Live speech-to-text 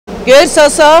Good,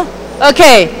 so?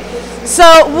 Okay, so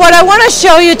what I want to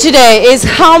show you today is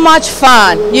how much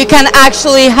fun you can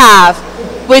actually have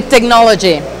with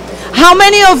technology. How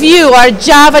many of you are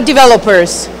Java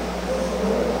developers?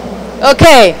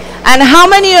 Okay, and how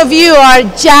many of you are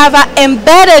Java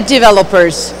embedded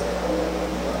developers?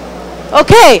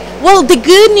 Okay, well, the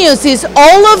good news is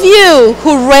all of you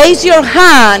who raise your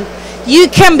hand, you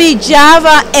can be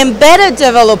Java embedded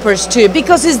developers too,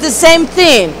 because it's the same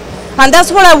thing. And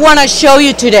that's what I want to show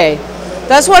you today.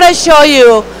 That's what I show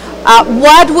you,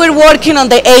 what we're working on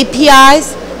the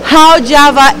APIs, how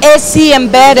Java SE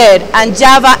embedded and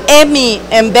Java ME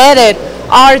embedded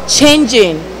are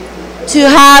changing to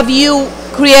have you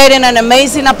creating an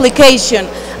amazing application.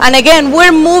 And again,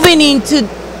 we're moving into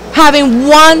having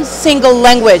one single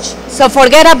language. So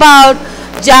forget about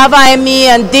Java ME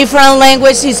and different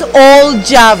languages, it's all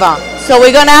Java. So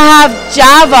we're gonna have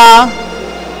Java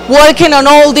working on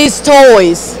all these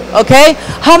toys, okay?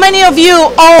 How many of you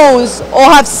owns or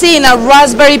have seen a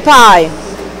Raspberry Pi?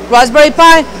 Raspberry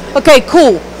Pi? Okay,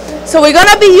 cool. So we're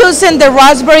gonna be using the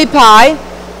Raspberry Pi.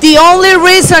 The only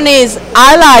reason is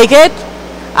I like it.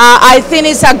 I think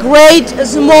it's a great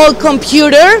small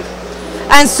computer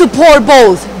and support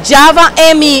both Java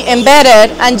ME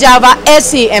embedded and Java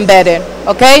SE embedded,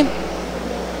 okay?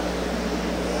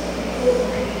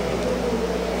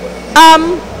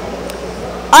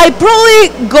 I'm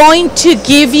probably going to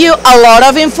give you a lot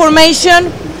of information,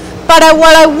 but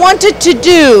what I wanted to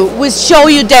do was show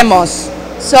you demos.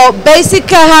 So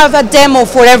basically I have a demo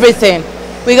for everything.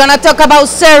 We're gonna talk about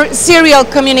serial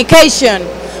communication.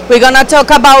 We're gonna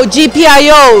talk about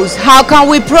GPIOs, how can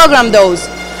we program those?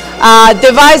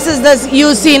 Devices that's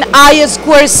using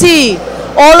I2C,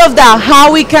 all of that,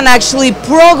 how we can actually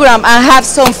program and have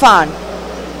some fun.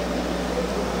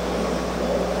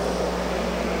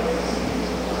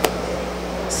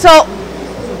 So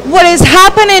what is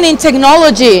happening in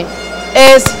technology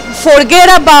is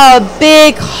forget about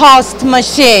big host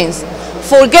machines.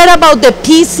 Forget about the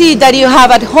PC that you have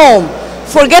at home.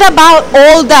 Forget about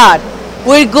all that.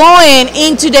 We're going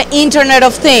into the Internet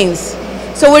of Things.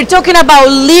 So we're talking about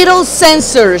little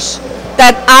sensors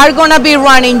that are going to be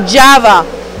running Java,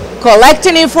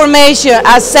 collecting information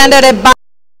and sending it back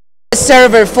to the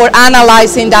server for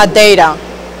analyzing that data.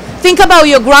 Think about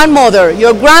your grandmother.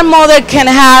 Your grandmother can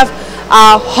have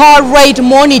a heart rate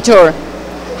monitor.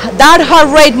 That heart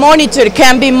rate monitor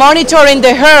can be monitoring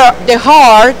the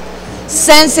heart,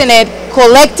 sensing it,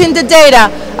 collecting the data,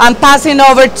 and passing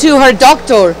over to her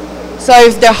doctor. So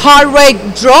if the heart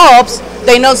rate drops,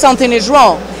 they know something is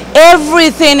wrong.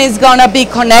 Everything is gonna be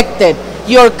connected.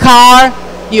 Your car,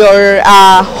 your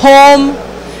home,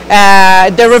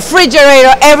 the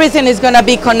refrigerator, everything is gonna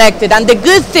be connected. And the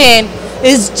good thing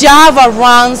is Java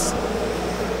runs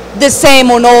the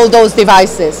same on all those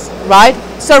devices, right?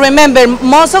 So remember,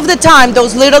 most of the time,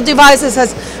 those little devices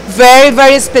has very,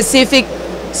 very specific,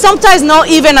 sometimes not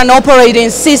even an operating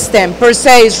system per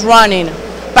se is running,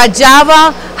 but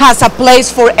Java has a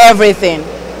place for everything.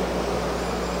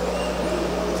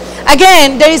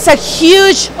 Again, there is a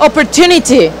huge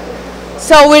opportunity.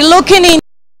 So we're looking in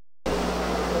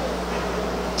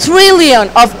trillion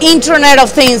of Internet of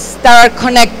Things that are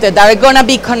connected, that are gonna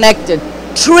be connected.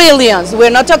 Trillions. We're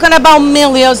not talking about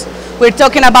millions, we're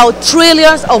talking about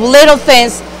trillions of little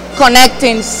things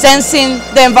connecting, sensing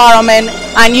the environment,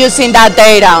 and using that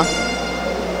data.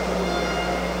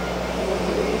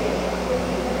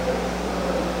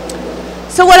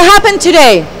 So what happened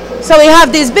today? So we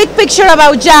have this big picture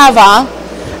about Java,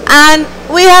 and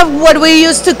we have what we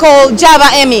used to call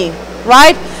Java ME,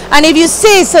 right? And if you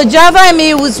see, so Java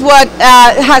ME was what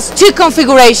has two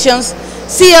configurations,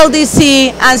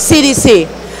 CLDC and CDC.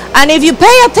 And if you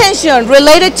pay attention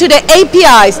related to the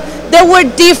APIs, they were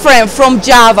different from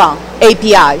Java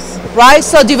APIs, right?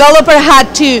 So developer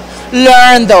had to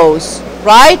learn those,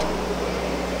 right?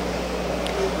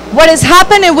 What is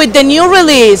happening with the new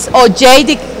release of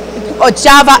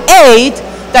Java 8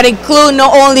 that include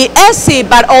not only SE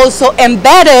but also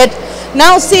embedded,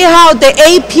 now see how the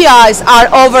APIs are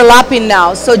overlapping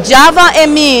now. So Java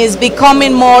ME is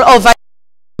becoming more of a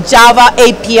Java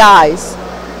APIs.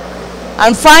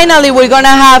 And finally, we're going to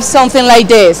have something like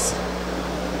this.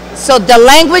 So the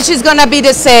language is going to be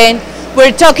the same.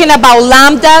 We're talking about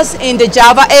lambdas in the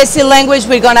Java SE language.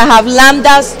 We're going to have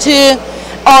lambdas too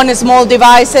on small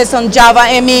devices on Java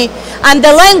ME. And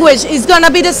the language is going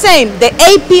to be the same. The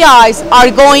APIs are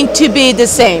going to be the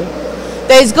same.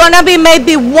 There's going to be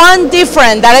maybe one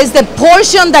different. That is the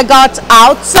portion that got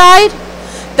outside.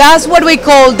 That's what we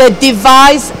call the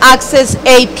device access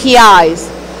APIs.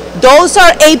 Those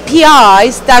are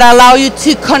APIs that allow you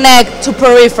to connect to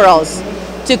peripherals.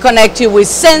 to connect you with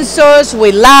sensors,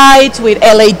 with lights, with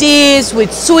LEDs,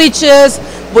 with switches,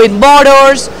 with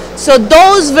motors. So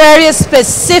those very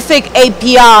specific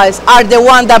APIs are the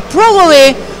ones that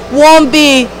probably won't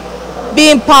be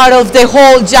being part of the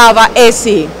whole Java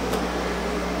SE.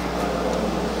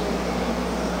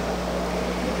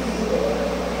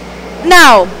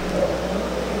 Now,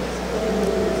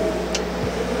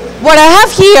 what I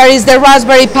have here is the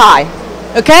Raspberry Pi,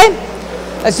 okay?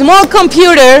 A small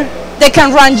computer that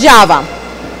can run Java,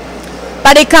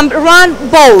 but it can run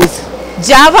both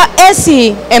Java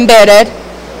SE embedded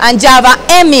and Java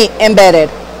ME embedded.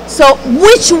 So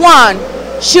which one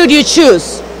should you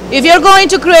choose? If you're going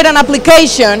to create an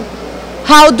application,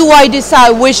 how do I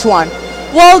decide which one?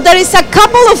 Well, there is a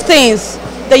couple of things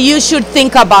that you should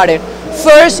think about it.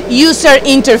 First, user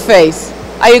interface.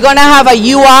 Are you going to have a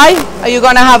UI? Are you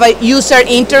going to have a user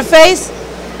interface?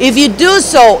 If you do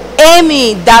so,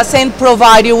 ME doesn't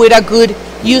provide you with a good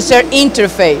user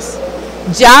interface.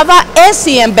 Java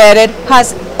SE embedded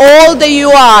has all the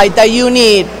UI that you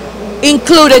need,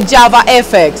 included Java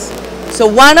FX. So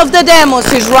one of the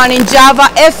demos is running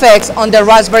Java FX on the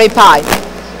Raspberry Pi,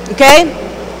 okay?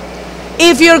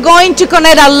 If you're going to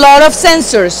connect a lot of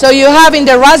sensors, so you have in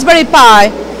the Raspberry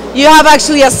Pi, you have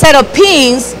actually a set of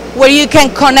pins where you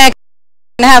can connect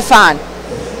and have fun.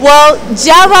 Well,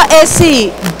 Java SE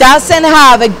doesn't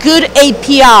have a good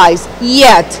APIs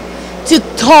yet to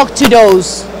talk to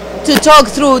those, to talk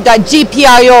through the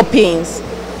GPIO pins.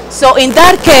 So in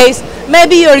that case,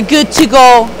 maybe you're good to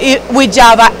go with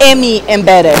Java ME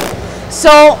embedded.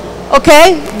 So,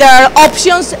 okay, there are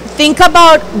options. Think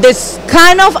about this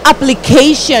kind of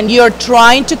application you're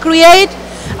trying to create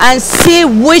and see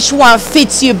which one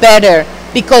fits you better,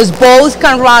 because both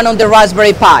can run on the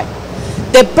Raspberry Pi.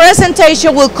 The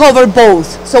presentation will cover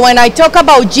both. So when I talk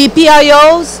about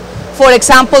GPIOs, for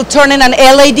example, turning an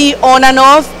LED on and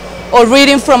off or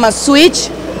reading from a switch,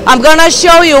 I'm going to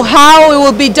show you how it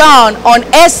will be done on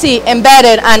SE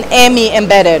embedded and ME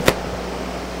embedded.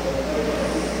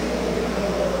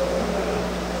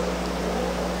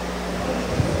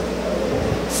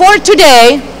 For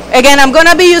today, again, I'm going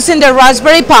to be using the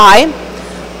Raspberry Pi.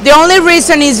 The only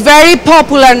reason it's very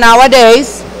popular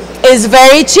nowadays, is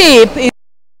very cheap, it's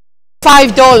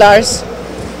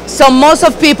 $5, so most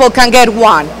of people can get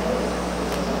one.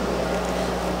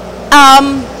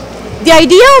 The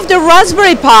idea of the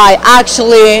Raspberry Pi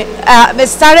actually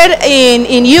started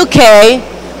in UK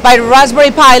by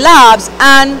Raspberry Pi Labs,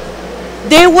 and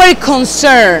they were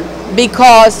concerned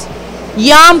because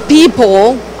young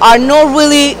people are not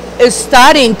really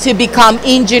studying to become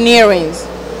engineers.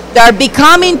 They're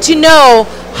becoming to know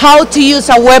how to use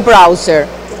a web browser.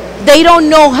 They don't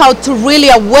know how to really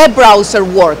a web browser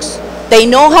works. They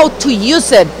know how to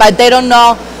use it, but they don't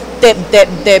know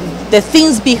the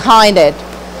things behind it.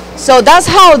 So that's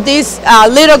how this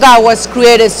little guy was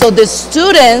created, so the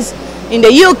students in the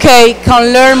UK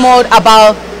can learn more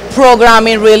about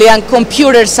programming really and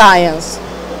computer science.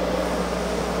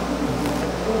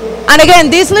 And again,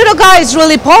 this little guy is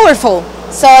really powerful.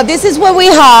 So this is what we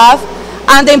have.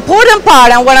 And the important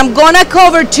part, and what I'm going to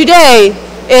cover today,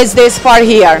 is this part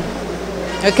here.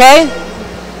 Okay?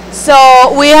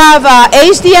 So we have a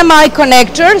HDMI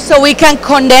connector, so we can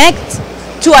connect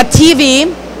to a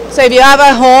TV. So if you have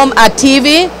at home a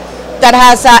TV that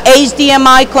has a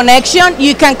HDMI connection,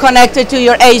 you can connect it to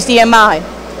your HDMI.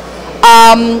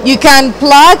 You can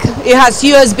plug, it has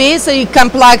USB, so you can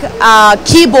plug a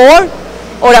keyboard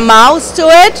or a mouse to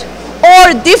it,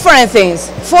 or different things.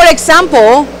 For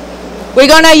example, we're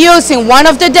going to use in one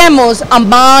of the demos a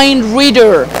mind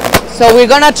reader. So we're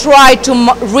going to try to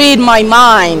read my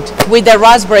mind with the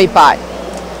Raspberry Pi.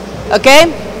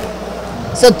 Okay?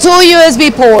 So 2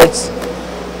 USB ports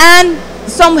and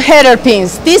some header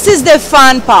pins. This is the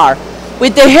fun part.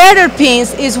 With the header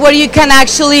pins is where you can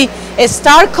actually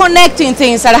start connecting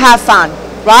things and have fun,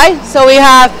 right? So we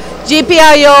have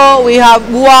GPIO, we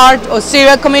have WART or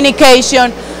serial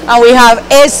communication, and we have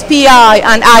SPI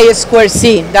and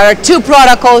I2C. There are 2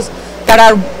 protocols that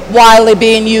are widely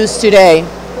being used today.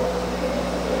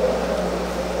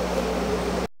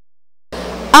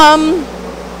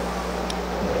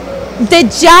 The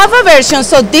Java version,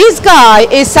 so this guy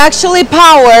is actually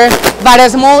powered by a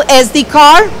small SD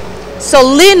card. So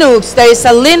Linux, there is a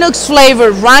Linux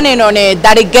flavor running on it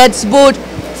that it gets boot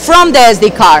from the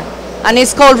SD card, and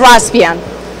it's called Raspbian.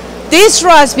 This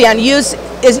Raspbian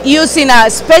is using a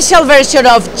special version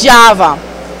of Java.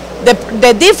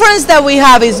 The difference that we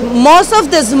have is most of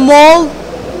the small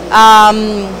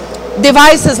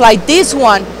devices like this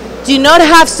one do not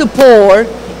have support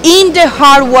in the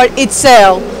hardware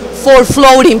itself for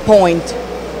floating point.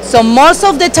 So most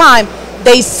of the time,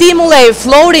 they simulate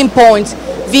floating points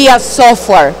via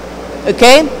software,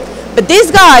 okay? But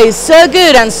this guy is so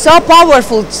good and so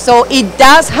powerful, so it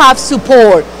does have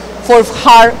support for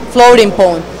hard floating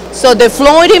point. So the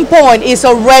floating point is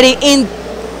already in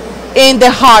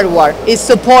the hardware. It's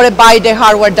supported by the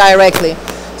hardware directly.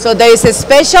 So there is a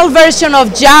special version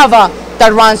of Java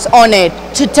that runs on it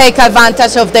to take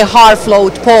advantage of the hard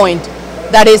float point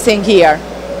that is in here.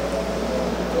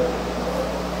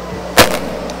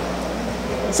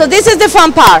 So this is the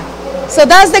fun part. So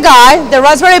that's the guy, the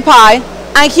Raspberry Pi,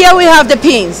 and here we have the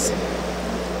pins.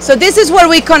 So this is where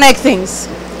we connect things.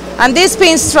 And these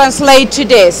pins translate to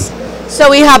this. So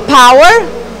we have power.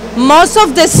 Most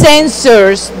of the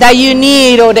sensors that you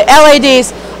need, or the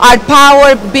LEDs, are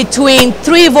powered between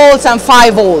 3 volts and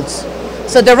 5 volts.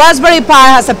 So the Raspberry Pi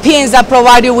has a pins that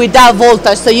provide you with that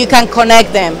voltage so you can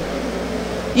connect them.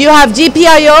 You have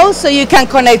GPIO, so you can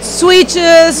connect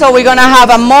switches, so we're gonna have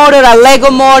a motor, a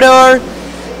Lego motor,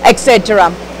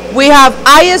 etc. We have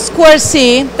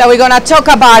I2C, that we're gonna talk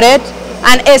about it,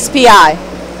 and SPI.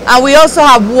 And we also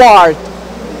have WART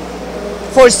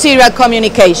for serial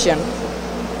communication.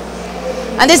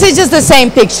 And this is just the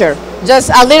same picture, just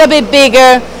a little bit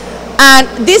bigger. And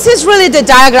this is really the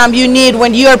diagram you need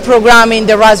when you're programming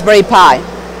the Raspberry Pi.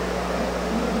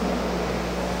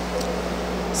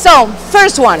 So,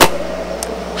 first one,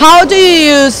 how do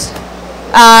you use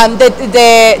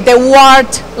the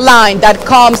WART line that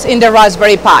comes in the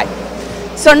Raspberry Pi?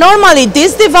 So normally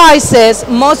these devices,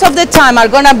 most of the time, are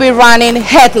gonna be running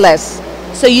headless.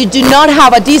 So you do not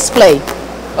have a display,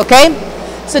 okay?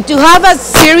 So to have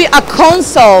a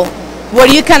console where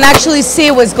you can actually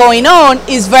see what's going on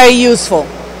is very useful.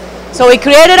 So we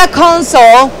created a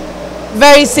console,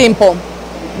 very simple.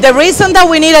 The reason that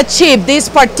we need a chip, this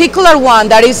particular one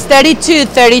that is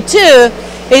 3232,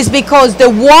 is because the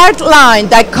WART line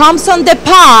that comes on the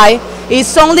Pi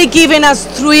is only giving us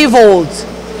 3 volts.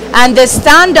 And the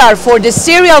standard for the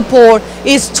serial port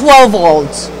is 12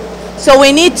 volts. So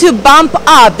we need to bump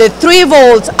up the 3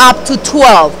 volts up to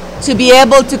 12 to be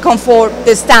able to conform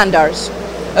the standards.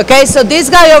 Okay, so this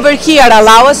guy over here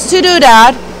allows us to do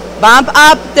that, bump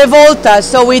up the voltage,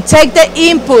 so we take the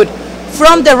input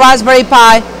from the Raspberry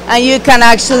Pi and you can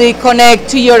actually connect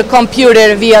to your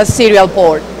computer via serial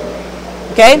port.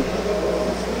 Okay?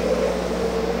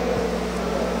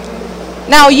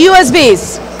 Now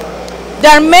USBs.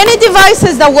 There are many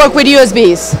devices that work with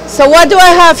USBs. So what do I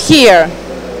have here?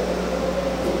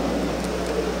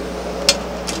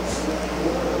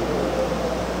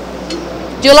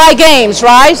 You like games,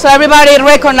 right? So everybody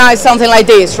recognizes something like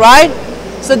this, right?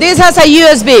 So this has a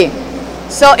USB.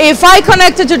 So if I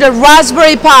connect it to the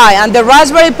Raspberry Pi and the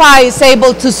Raspberry Pi is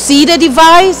able to see the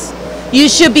device, you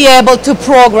should be able to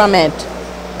program it,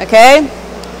 okay?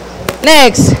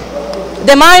 Next,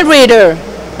 the mind reader,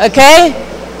 okay?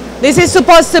 This is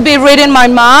supposed to be reading my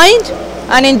mind,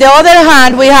 and in the other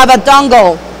hand, we have a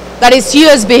dongle that is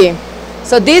USB.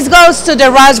 So this goes to the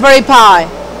Raspberry Pi.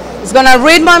 It's gonna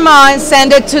read my mind,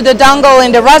 send it to the dongle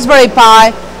in the Raspberry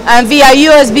Pi, and via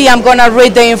USB, I'm gonna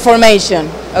read the information,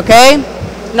 okay?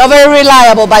 Not very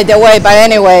reliable, by the way, but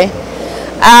anyway.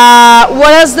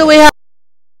 What else do we have?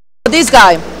 This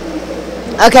guy.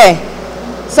 Okay,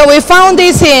 so we found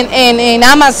this in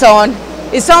Amazon.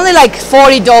 It's only like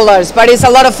 $40, but it's a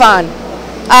lot of fun.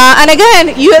 And again,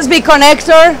 USB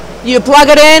connector, you plug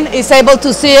it in, it's able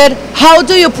to see it. How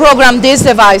do you program these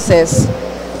devices?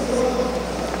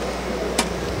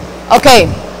 Okay,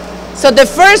 so the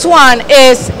first one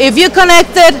is if you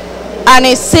connected and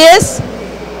it says,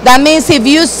 that means if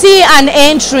you see an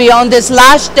entry on the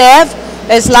 /dev,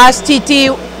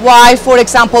 /tty, for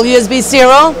example, USB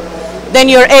 0, then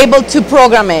you're able to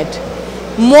program it.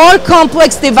 More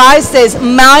complex devices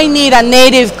might need a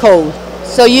native code,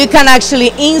 so you can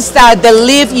actually install the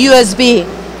live USB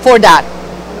for that,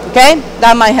 okay?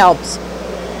 That might help.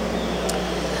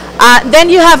 Then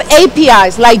you have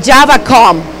APIs like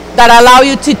Javacom that allow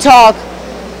you to talk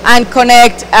and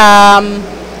connect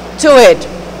to it.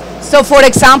 So for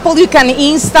example, you can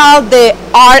install the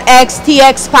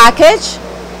RxTX package,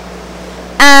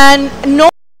 and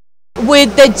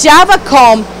with the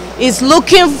Javacom is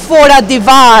looking for a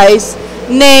device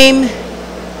named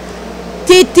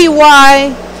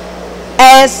TTY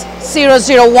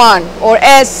S001 or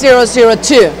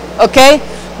S002, okay?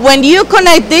 When you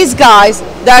connect these guys,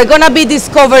 they're gonna be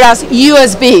discovered as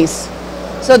USBs.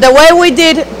 So the way we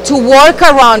did to work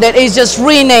around it is just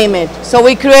rename it. So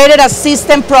we created a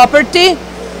system property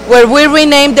where we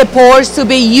renamed the ports to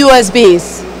be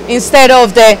USBs instead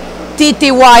of the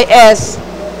TTYS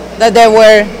that they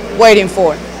were waiting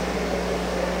for.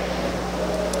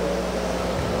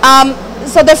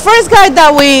 So the first guy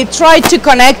that we tried to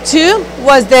connect to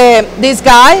was this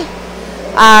guy.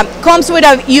 Comes with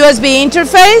a USB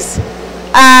interface.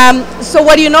 So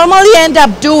what you normally end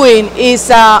up doing is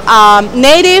a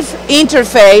native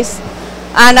interface,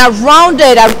 and around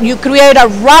it you create a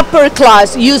wrapper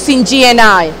class using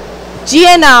GNI.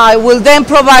 GNI will then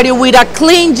provide you with a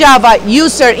clean Java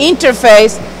user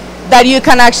interface that you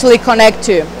can actually connect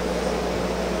to.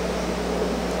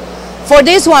 For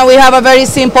this one, we have a very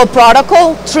simple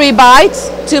protocol, 3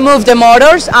 bytes to move the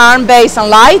motors, ARM, base, and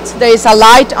light. There is a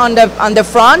light on the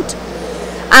front.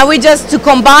 And we just, to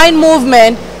combine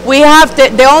movement, we have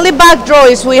the only backdraw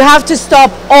is we have to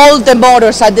stop all the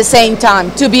motors at the same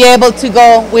time to be able to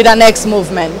go with the next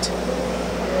movement.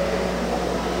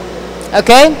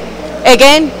 Okay?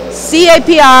 Again, C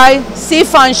API, C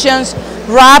functions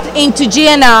wrapped into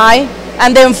GNI,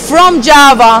 and then from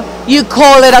Java, you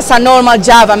call it as a normal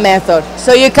Java method.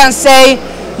 So you can say,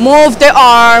 move the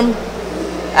arm,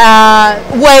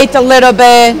 wait a little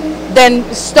bit, then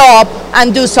stop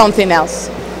and do something else,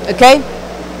 okay?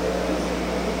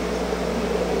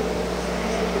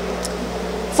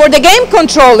 For the game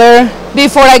controller,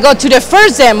 before I go to the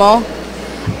first demo,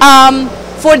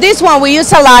 for this one, we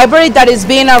use a library that has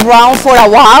been around for a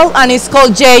while, and it's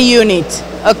called JUnit,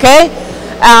 okay?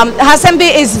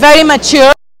 It's very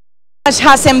mature,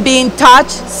 hasn't been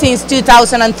touched since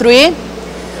 2003.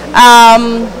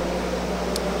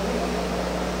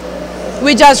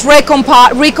 We just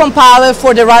recompile it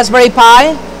for the Raspberry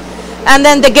Pi. And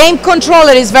then the game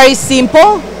controller is very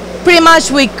simple. Pretty much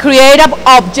we create an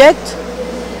object.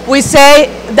 We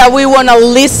say that we want to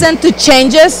listen to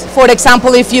changes. For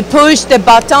example, if you push the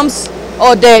buttons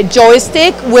or the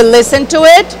joystick, we'll listen to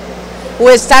it.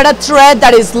 We start a thread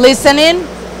that is listening.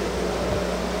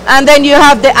 And then you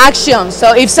have the action.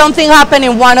 So if something happened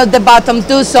in one of the buttons,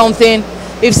 do something.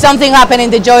 If something happened in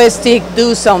the joystick,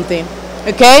 do something.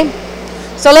 Okay?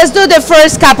 So let's do the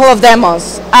first couple of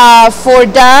demos. For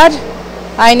that,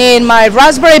 I need my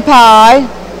Raspberry Pi.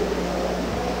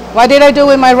 What did I do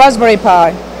with my Raspberry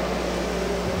Pi?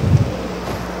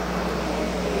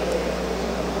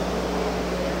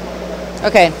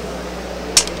 Okay.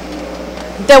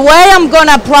 The way I'm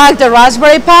gonna plug the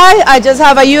Raspberry Pi, I just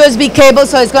have a USB cable,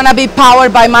 so it's gonna be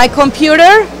powered by my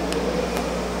computer.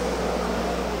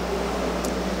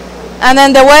 And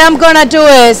then the way I'm gonna do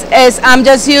is I'm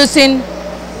just using,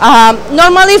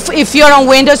 normally if you're on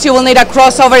Windows, you will need a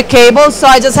crossover cable, so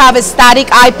I just have a static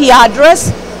IP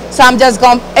address, so I'm just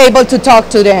able to talk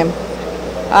to them.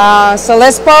 So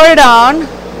let's power it on.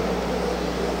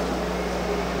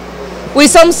 We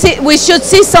should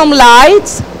see some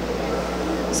lights.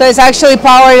 So it's actually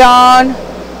powered on.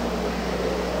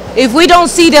 If we don't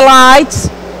see the lights,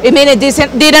 it means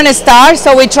it didn't start,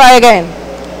 so we try again.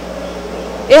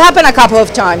 It happened a couple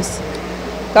of times.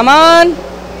 Come on.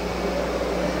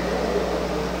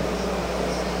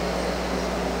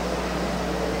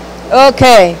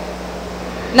 Okay.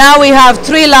 Now we have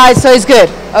 3 lights, so it's good.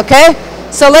 Okay.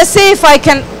 So let's see if I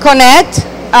can connect.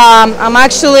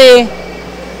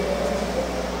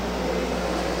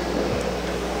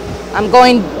 I'm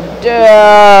going,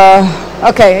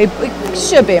 okay, it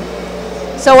should be.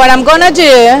 So what I'm gonna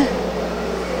do,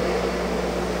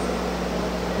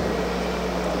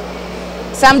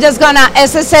 so I'm just gonna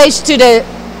SSH to the,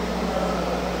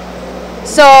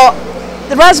 so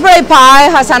the Raspberry Pi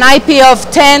has an IP of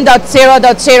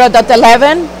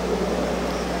 10.0.0.11.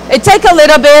 It takes a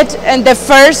little bit in the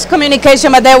first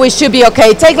communication, but then we should be okay.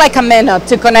 It takes like a minute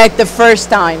to connect the first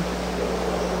time.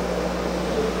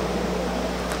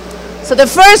 So the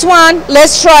first one,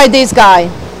 let's try this guy.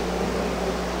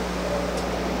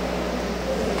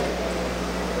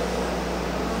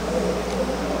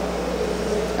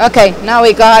 Okay, now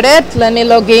we got it. Let me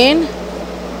log in.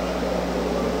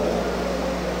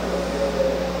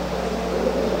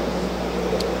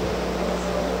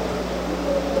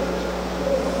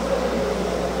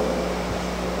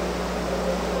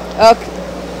 Okay.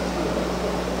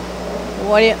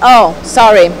 Oh,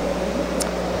 sorry.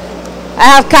 I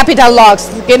have capital locks.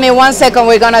 Give me 1 second,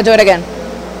 we're gonna do it again.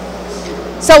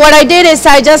 So what I did is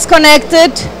I just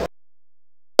connected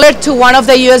to one of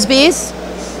the USBs.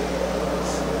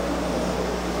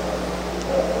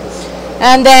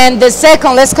 And then the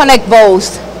second, let's connect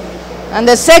both. And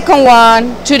the second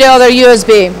one to the other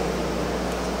USB.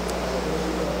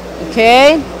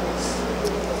 Okay.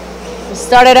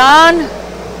 Start it on.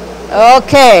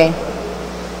 Okay.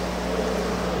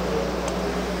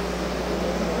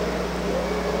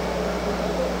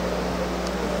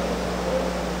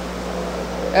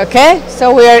 Okay,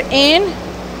 so we are in.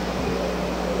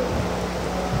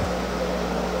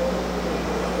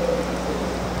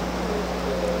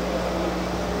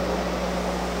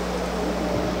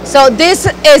 So this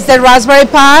is the Raspberry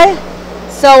Pi.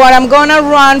 So what I'm gonna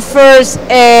run first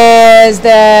is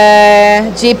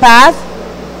the GPath.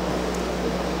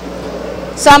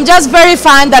 So I'm just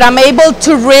verifying that I'm able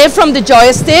to read from the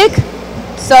joystick.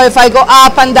 So if I go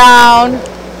up and down,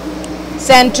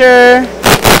 center,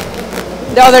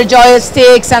 the other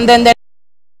joysticks, and then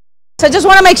so I just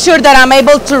want to make sure that I'm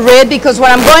able to read, because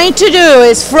what I'm going to do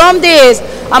is from this,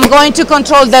 I'm going to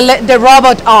control the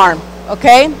robot arm,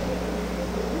 okay?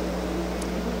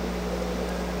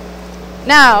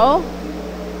 Now,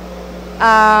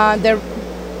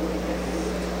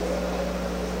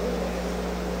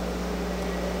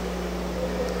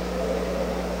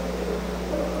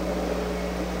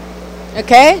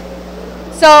 okay?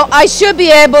 So I should be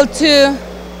able to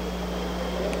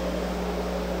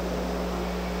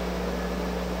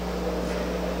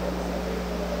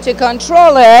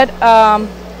control it. I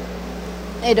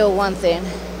do one thing.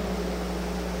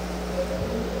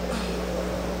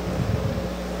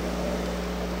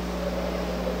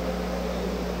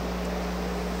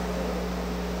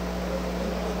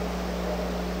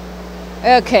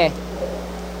 Okay.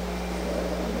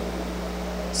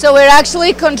 So we're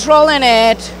actually controlling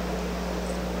it.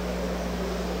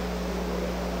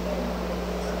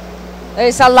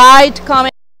 There's a light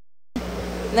coming,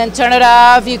 then turn it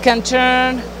off, you can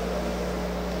turn.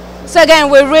 So again,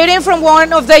 we're reading from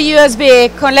one of the USB,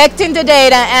 collecting the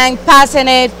data and passing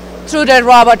it through the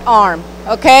robot arm,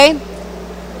 okay?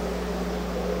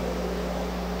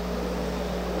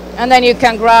 And then you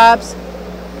can grab,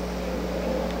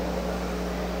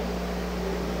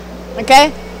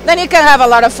 okay? Then you can have a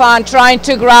lot of fun trying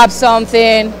to grab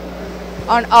something,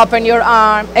 open your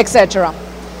arm, etc.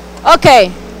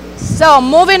 Okay, so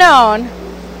moving on.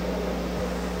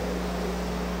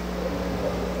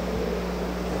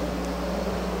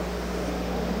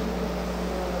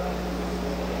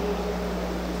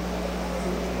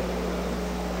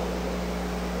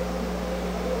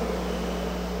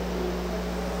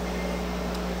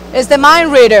 Is the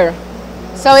mind reader.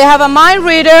 So we have a mind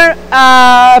reader,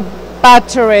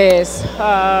 batteries.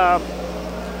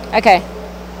 Okay.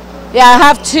 Yeah, I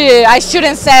have two. I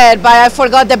shouldn't say it, but I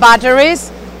forgot the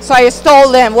batteries, so I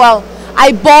stole them. Well,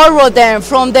 I borrowed them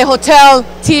from the hotel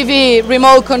TV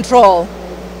remote control.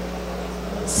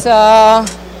 So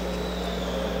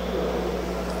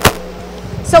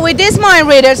with this mind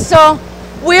reader, so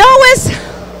we always,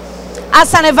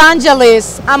 as an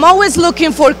evangelist, I'm always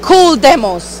looking for cool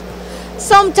demos.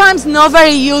 Sometimes not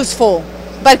very useful,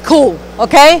 but cool,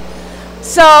 okay?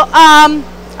 So,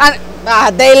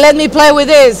 they let me play with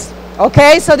this,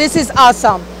 okay? So this is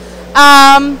awesome.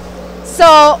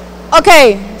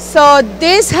 Okay, so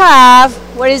these have,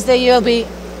 where is the USB?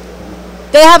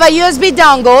 They have a USB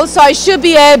dongle, so I should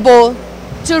be able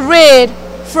to read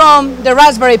from the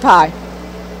Raspberry Pi.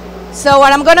 So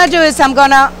what I'm gonna do is I'm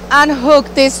gonna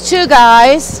unhook these two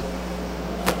guys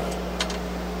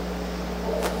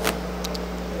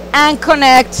and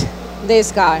connect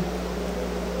this guy.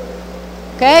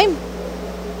 Okay?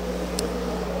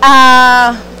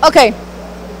 Okay.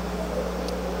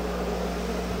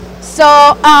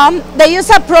 So they use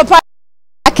a proper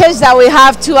package that we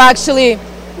have to actually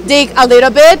dig a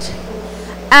little bit.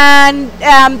 And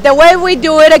the way we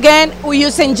do it, again, we're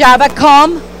using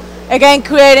Java.com. Again,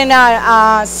 creating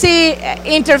a C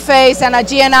interface and a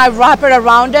GNI wrapper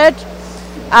around it.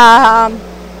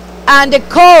 And the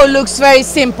code looks very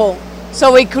simple.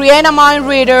 So we create a mind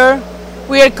reader.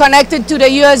 We are connected to the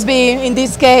USB in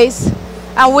this case,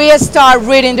 and we start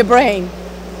reading the brain.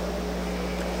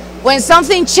 When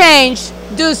something changes,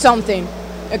 do something,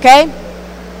 okay?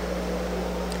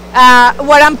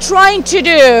 What I'm trying to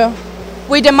do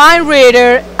with the mind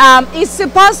reader is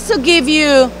supposed to give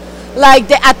you like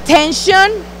the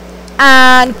attention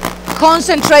and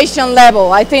concentration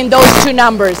level. I think those two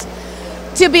numbers.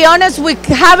 To be honest, we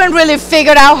haven't really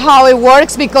figured out how it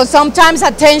works, because sometimes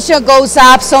attention goes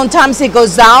up, sometimes it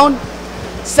goes down.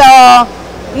 So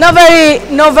not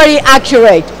very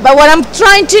accurate. But what I'm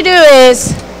trying to do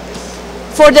is,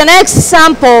 for the next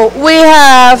sample, we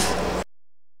have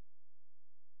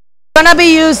gonna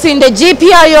be using the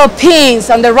GPIO pins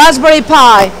on the Raspberry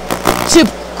Pi to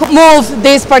move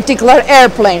this particular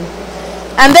airplane.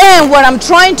 And then what I'm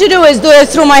trying to do is do it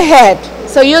through my head.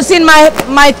 So using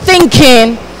my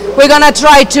thinking, we're gonna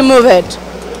try to move it.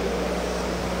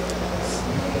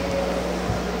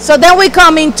 So then we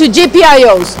come into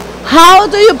GPIOs. How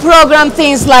do you program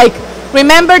things like,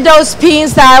 remember those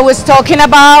pins that I was talking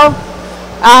about?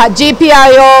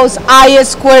 GPIOs,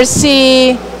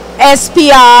 I2C,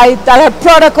 SPI, that are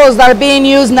protocols that are being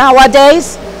used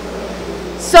nowadays.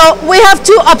 So we have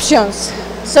two options.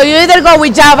 So you either go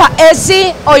with Java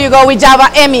SE or you go with Java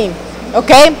ME,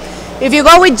 okay? If you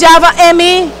go with Java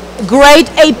ME, great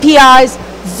APIs,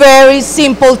 very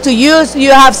simple to use.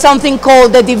 You have something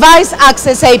called the Device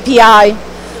Access API.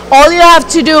 All you have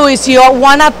to do is you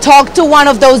want to talk to one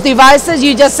of those devices,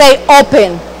 you just say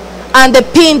open and the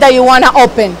pin that you want to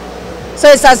open. So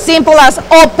it's as simple as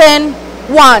open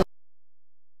one.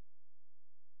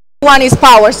 One is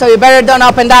power, so you better don't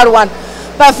open that one.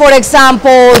 But for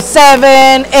example,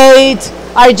 7, 8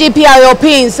 are GPIO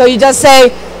pins. So you just say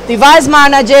device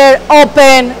manager,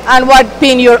 open, and what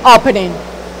pin you're opening.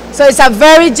 So it's a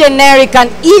very generic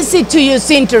and easy to use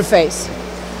interface.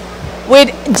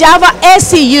 With Java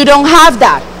SE, you don't have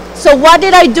that. So what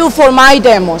did I do for my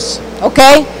demos?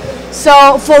 Okay,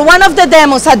 so for one of the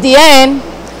demos at the end,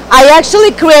 I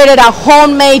actually created a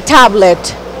homemade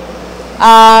tablet.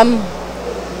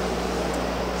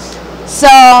 So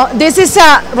this is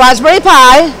a Raspberry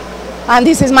Pi, and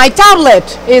this is my tablet.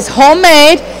 It's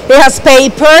homemade. It has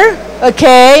paper,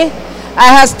 okay? It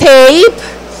has tape,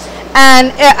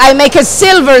 and I make it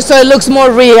silver so it looks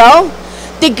more real.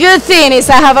 The good thing is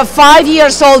I have a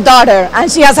 5-year-old daughter, and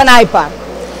she has an iPad.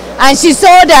 And she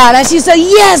saw that, and she said,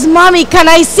 yes, mommy, can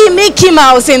I see Mickey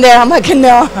Mouse in there? I'm like,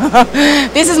 no,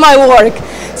 this is my work.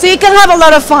 So you can have a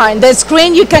lot of fun. The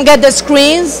screen, you can get the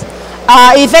screens.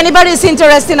 If anybody is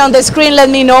interested on the screen, let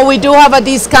me know. We do have a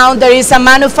discount. There is a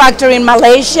manufacturer in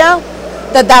Malaysia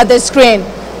that does the screen.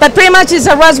 But pretty much it's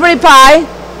a Raspberry Pi,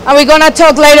 and we're going to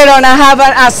talk later on. I have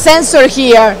a sensor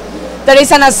here. There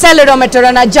is an accelerometer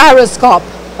and a gyroscope,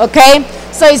 okay?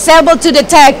 So it's able to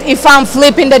detect if I'm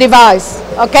flipping the device,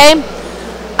 okay?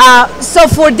 So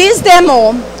for this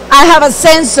demo, I have a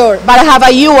sensor, but I have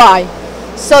a UI.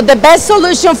 So the best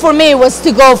solution for me was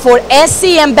to go for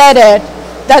SE embedded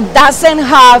that doesn't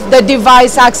have the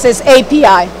device access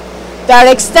API. There are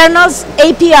external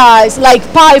APIs like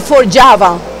Pi for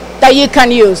Java that you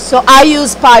can use. So I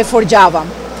use Pi for Java.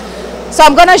 So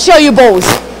I'm going to show you both.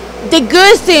 The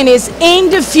good thing is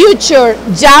in the future,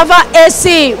 Java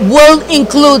SE will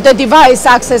include the device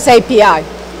access API.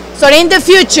 So in the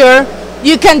future,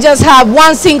 you can just have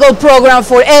one single program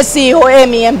for SE or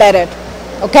ME embedded,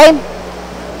 okay?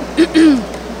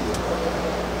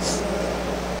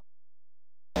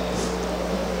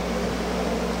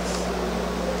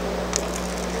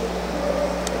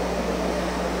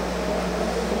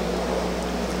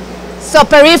 So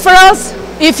peripherals,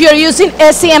 if you're using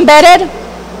SE embedded,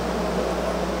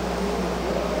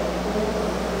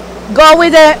 go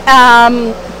with the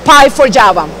Pi for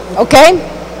Java, okay?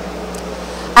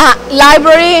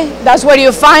 Library, that's where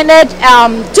you find it.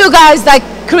 Two guys that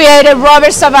created,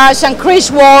 Robert Savage and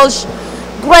Chris Walsh,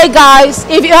 great guys.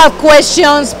 If you have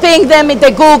questions, ping them in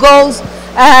the Google's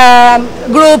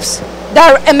groups.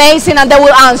 They're amazing and they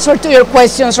will answer to your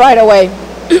questions right away.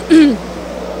 I'm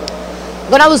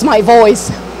gonna lose my voice.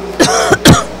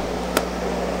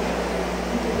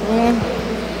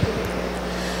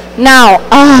 Now,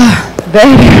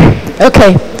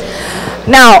 okay.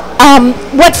 Now,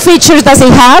 what features does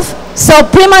it have? So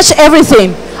pretty much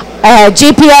everything.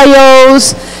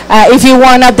 GPIOs, if you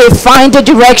want to define the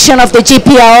direction of the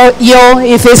GPIO,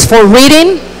 if it's for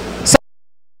reading, so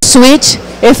switch.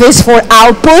 If it's for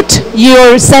output,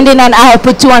 you're sending an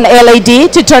output to an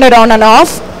LED to turn it on and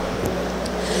off.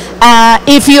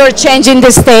 If you're changing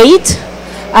the state,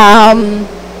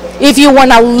 if you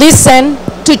want to listen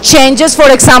to changes, for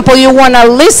example, you want to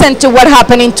listen to what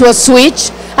happening to a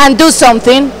switch and do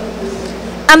something.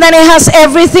 And then it has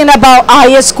everything about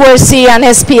I2C and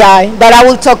SPI that I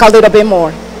will talk a little bit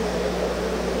more.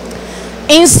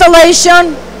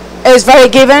 Installation is very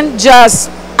given. Just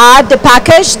add the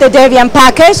package, the Debian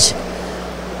package.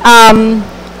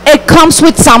 It comes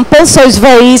with samples, so it's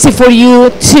very easy for you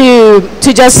to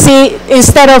just see,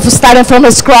 instead of starting from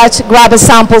scratch, grab the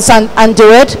samples and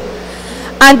do it.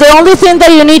 And the only thing that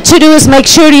you need to do is make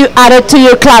sure you add it to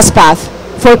your class path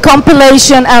for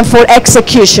compilation and for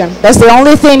execution. That's the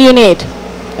only thing you need,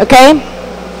 okay?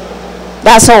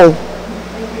 That's all.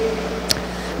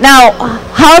 Now,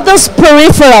 how does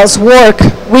peripherals work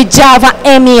with Java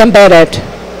ME embedded?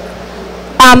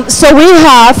 So we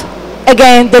have,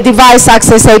 again, the device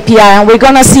access API, and we're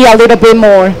gonna see a little bit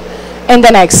more in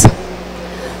the next.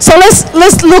 So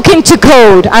let's look into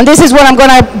code, and this is what I'm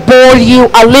gonna bore you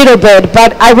a little bit,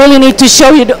 but I really need to show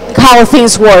you how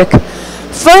things work.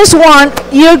 First one,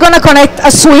 you're gonna connect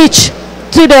a switch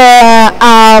to the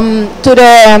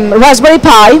Raspberry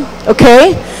Pi,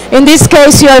 okay? In this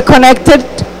case, you are connected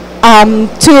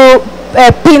to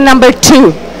pin number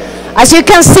 2. As you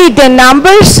can see, the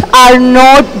numbers are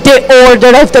not the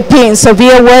order of the pins, so be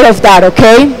aware of that,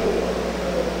 okay?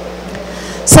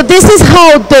 So this is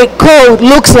how the code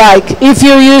looks like if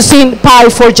you're using Pi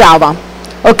for Java.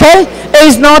 Okay?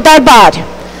 It's not that bad.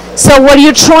 So what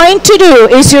you're trying to do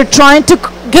is you're trying to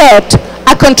get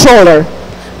a controller.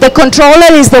 The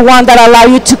controller is the one that allows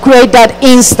you to create that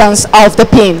instance of the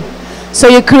pin. So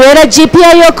you create a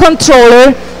GPIO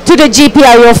controller to the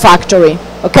GPIO factory.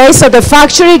 Okay, so the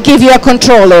factory gives you a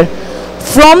controller.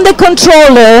 From the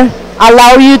controller,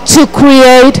 allow you to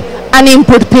create an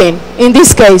input pin, in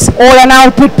this case, or an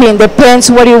output pin,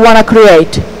 depends what you want to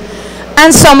create.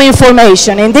 And some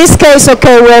information. In this case,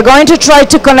 okay, we're going to try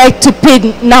to connect to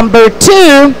pin number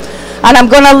 2, and I'm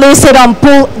going to list it on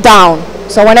pull down.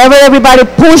 So whenever everybody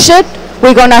push it,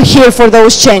 we're going to hear for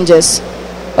those changes.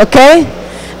 Okay?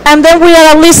 And then we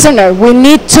are a listener. We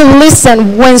need to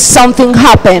listen when something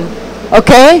happens.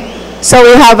 Okay? So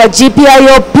we have a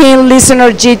GPIO pin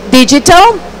listener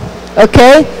digital.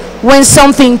 Okay? When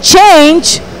something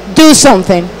change, do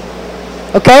something.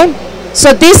 Okay?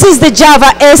 So this is the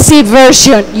Java SE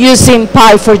version using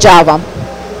Pi for Java.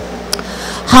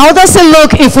 How does it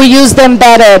look if we use them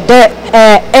better,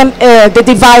 the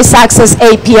device access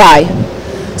API?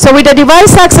 So with the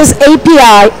device access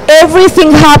API,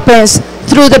 everything happens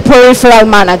through the peripheral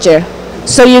manager.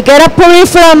 So you get a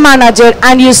peripheral manager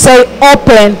and you say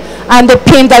open and the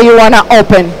pin that you want to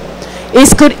open. It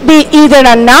could be either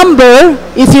a number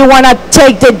if you want to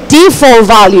take the default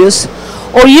values,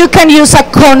 or you can use a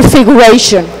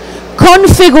configuration.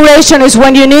 Configuration is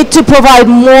when you need to provide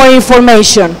more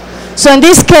information. So in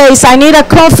this case, I need a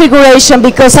configuration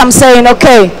because I'm saying,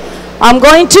 okay, I'm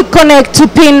going to connect to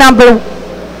pin number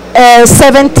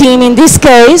 17 in this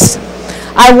case.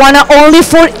 I want to only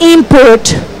for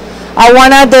input. I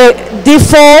want the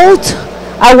default.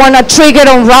 I want to trigger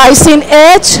on rising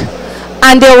edge,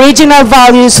 and the original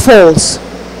value is false.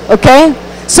 Okay?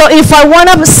 So if I want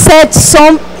to set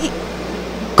some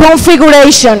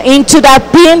configuration into that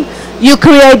pin, you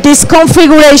create this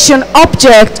configuration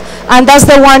object, and that's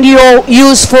the one you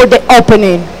use for the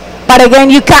opening. But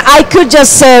again, I could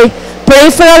just say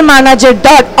peripheral manager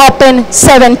dot open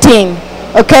 17.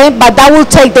 Okay? But that will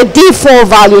take the default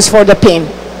values for the pin.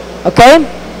 Okay?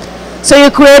 So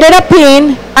you created a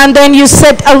pin, and then you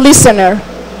set a listener.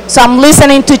 So I'm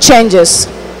listening to changes.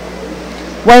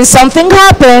 When something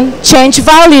happened, change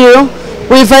value,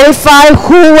 we verify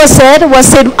who was it.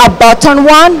 Was it a button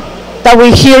one that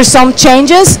we hear some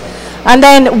changes? And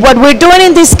then what we're doing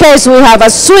in this case, we have a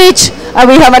switch and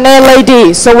we have an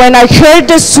LED. So when I heard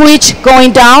the switch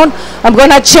going down, I'm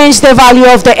going to change the value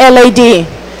of the LED.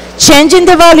 Changing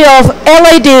the value of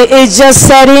LED is just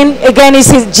setting, again, it's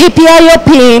a GPIO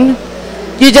pin.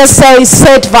 You just say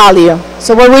set value.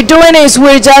 So what we're doing is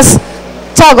we just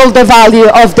toggle the value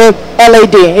of the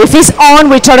LED. If it's on,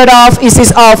 we turn it off. If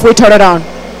it's off, we turn it on.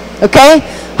 Okay?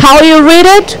 How you read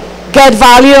it, get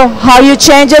value. How you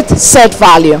change it, set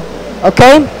value.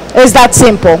 Okay? It's that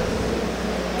simple.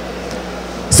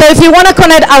 So if you want to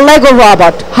connect a Lego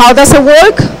robot, how does it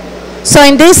work? So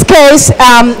in this case,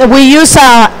 we use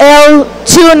a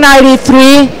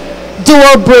L293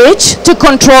 dual bridge to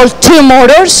control 2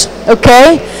 motors.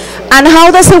 Okay? And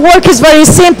how does it work? It's very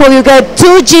simple. You get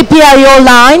 2 GPIO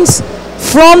lines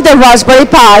from the Raspberry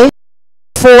Pi,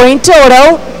 4 in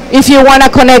total, if you want to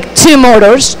connect 2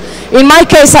 motors. In my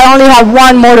case, I only have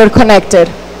 1 motor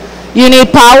connected. You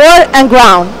need power and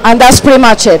ground, and that's pretty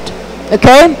much it.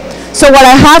 Okay? So what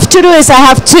I have to do is I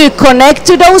have to connect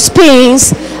to those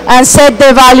pins and set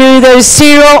the value either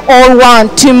 0 or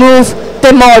 1 to move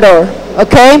the motor.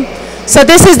 Okay? So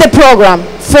this is the program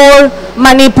for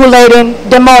manipulating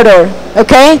the motor.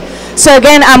 Okay? So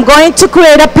again, I'm going to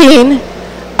create a pin.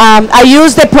 I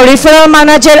use the peripheral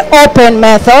manager open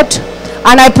method,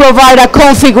 and I provide a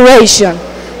configuration.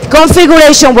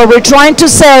 Configuration, what we're trying to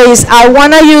say is I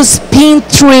want to use pin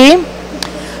 3.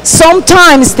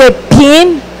 Sometimes the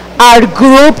pin are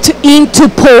grouped into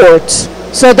ports.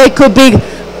 So they could be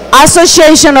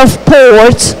association of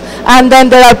ports, and then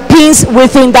there are pins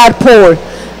within that port.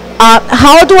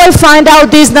 How do I find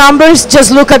out these numbers? Just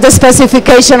look at the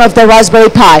specification of the Raspberry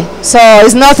Pi. So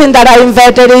it's nothing that I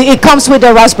invented. It comes with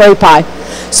the Raspberry Pi.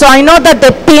 So I know that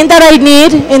the pin that I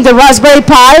need in the Raspberry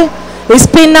Pi is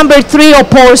pin number 3 or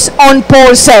on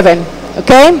port 7.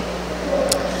 Okay?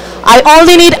 I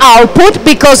only need output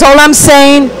because all I'm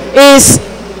saying is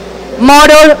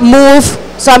motor move.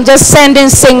 So I'm just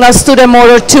sending signals to the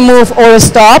motor to move or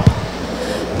stop.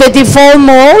 The default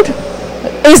mode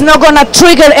is not going to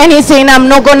trigger anything. I'm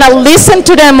not going to listen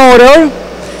to the motor,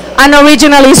 and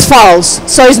original is false,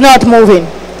 so it's not moving.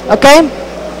 Okay?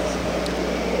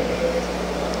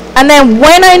 And then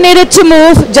when I need it to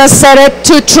move, just set it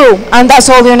to true, and that's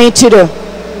all you need to do.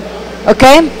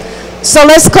 Okay? So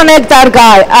let's connect that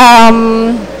guy.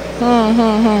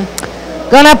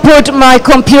 Gonna put my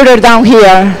computer down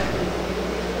here.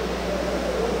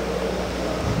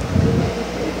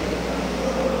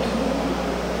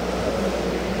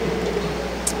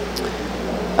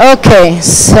 Okay,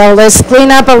 so let's clean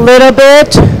up a little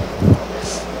bit.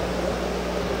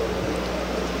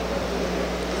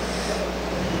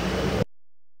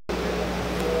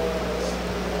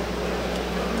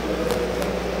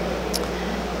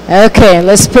 Okay,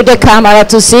 let's put the camera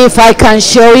to see if I can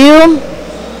show you.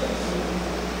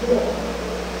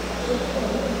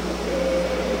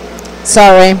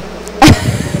 Sorry.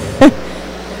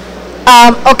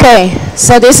 Okay,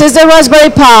 so this is the Raspberry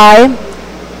Pi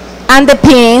and the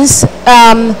pins.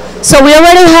 So we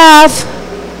already have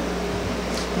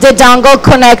the dongle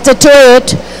connected to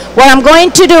it. What I'm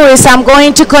going to do is I'm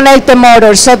going to connect the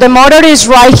motor. So the motor is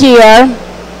right here.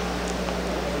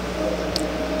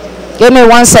 Give me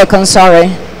 1 second, sorry.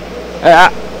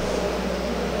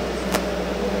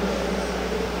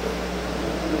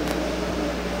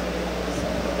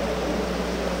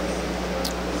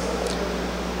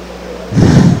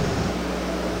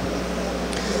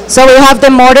 So we have the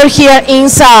motor here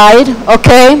inside,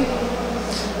 okay?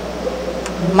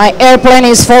 My airplane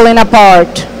is falling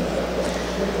apart.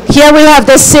 Here we have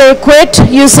the circuit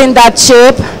using that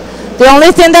chip. The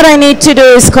only thing that I need to do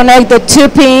is connect the 2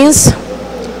 pins.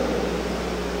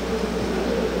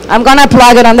 I'm gonna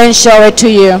plug it and then show it to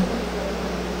you.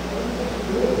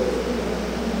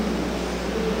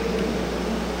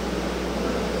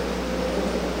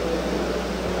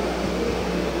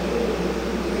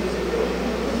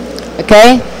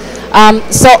 Okay,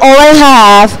 so all I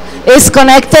have is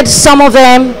connected some of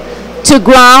them to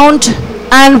ground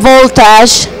and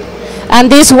voltage,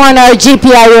 and these one are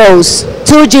GPIOs,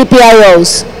 2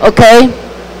 GPIOs, okay?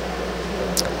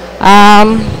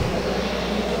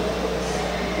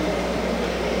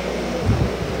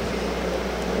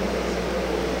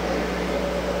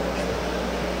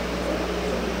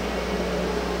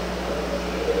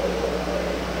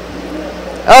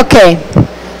 Okay.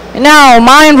 Now,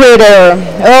 mind reader,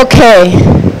 okay.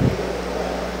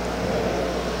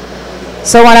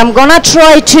 So what I'm gonna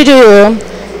try to do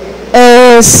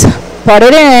is put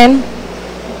it in.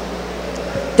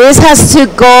 This has to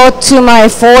go to my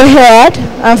forehead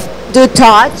and do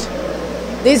touch.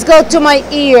 This go to my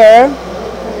ear.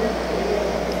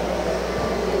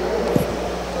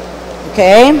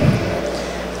 Okay.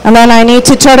 And then I need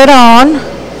to turn it on.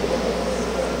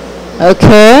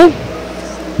 Okay.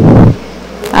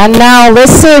 And now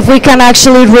let's see if we can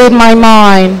actually read my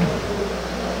mind.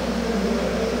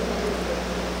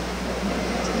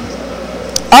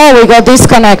 Oh, we got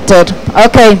disconnected.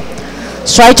 Okay.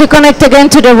 Let's try to connect again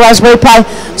to the Raspberry Pi.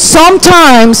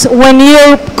 Sometimes when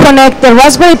you connect, the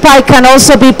Raspberry Pi can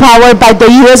also be powered by the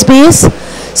USBs.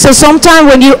 So sometimes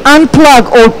when you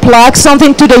unplug or plug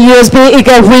something to the USB, it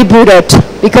gets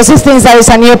rebooted because it thinks that it's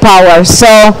a new power. So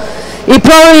it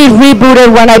probably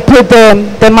rebooted when I put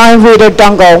the mind reader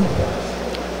dongle.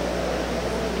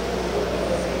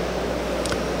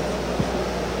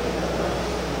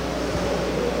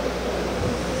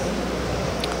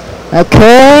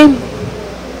 Okay.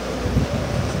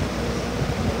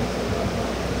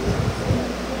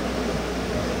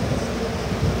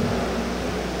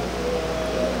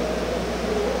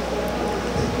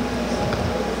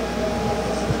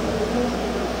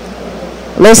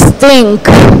 Let's think.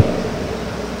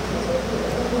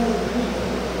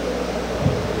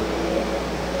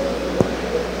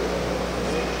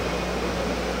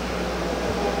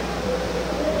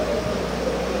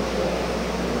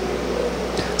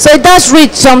 So it does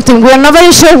read something. We're not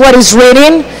very sure what it's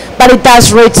reading, but it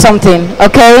does read something,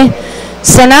 okay?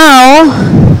 So now,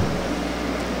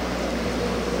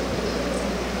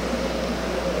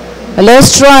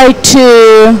 let's try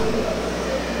to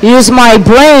use my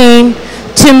brain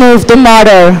to move the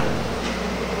motor.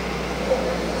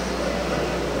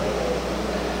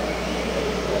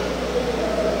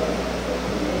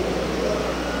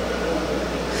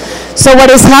 So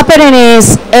what is happening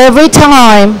is every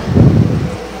time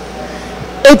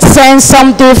it sends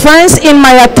some difference in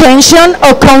my attention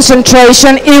or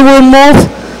concentration, it will move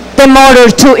the motor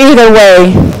to either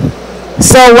way.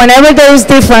 So whenever there is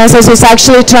differences, it's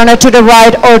actually turn it to the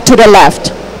right or to the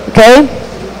left, okay?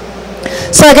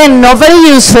 So again, not very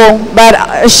useful,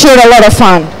 but sure a lot of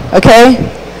fun, okay?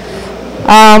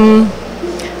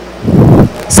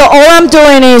 So all I'm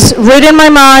doing is reading my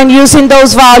mind, using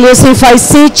those values. If I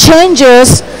see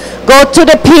changes, go to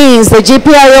the pins, the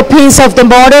GPIO pins of the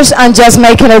motors, and just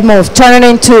making it move. Turn it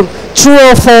into true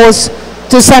or false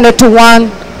to send it to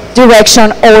one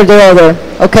direction or the other,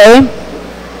 okay?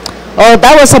 Oh,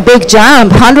 that was a big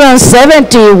jump,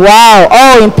 170, wow.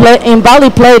 Oh, in Bali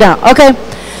playdown, okay.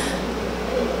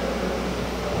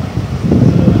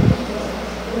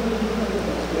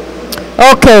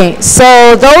 Okay,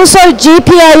 so those are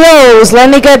GPIOs. Let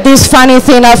me get this funny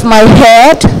thing off my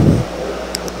head.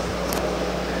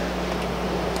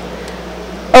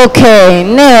 Okay,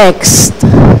 next.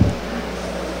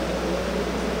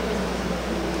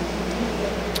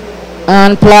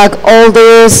 Unplug all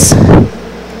this.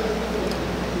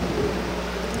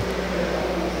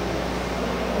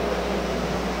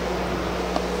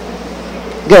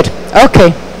 Good,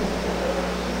 okay.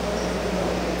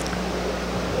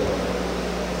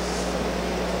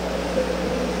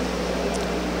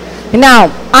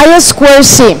 Now, I square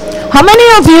C. How many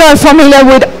of you are familiar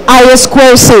with I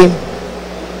square C?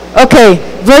 Okay,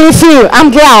 very few. I'm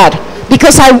glad,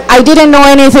 because I didn't know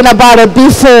anything about it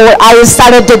before I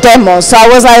started the demo. So I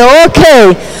was like,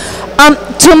 okay.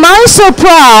 To my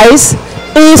surprise,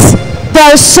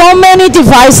 there are so many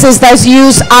devices that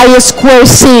use I square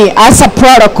C as a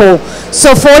protocol.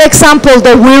 So for example,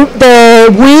 the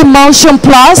Wii Motion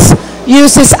Plus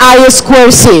uses I square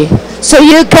C. So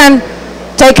you can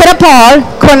take it apart,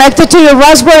 connect it to your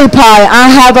Raspberry Pi, and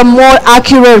have a more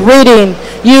accurate reading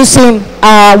using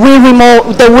the Wii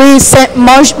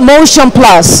Motion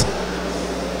Plus.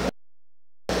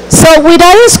 So with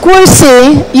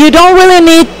I2C, you don't really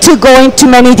need to go into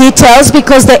many details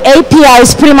because the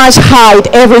APIs pretty much hide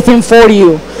everything for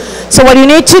you. So what you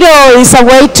need to do is a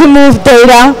way to move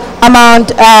data among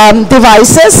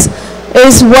devices.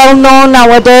 Is well known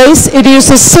nowadays. It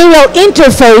uses serial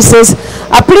interfaces.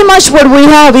 Pretty much what we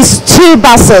have is two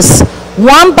buses.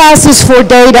 One bus is for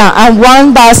data and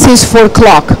one bus is for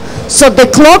clock. So the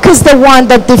clock is the one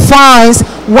that defines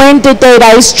when the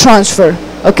data is transferred,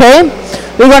 okay?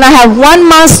 We're gonna have one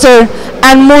master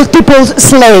and multiple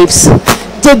slaves.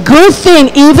 The good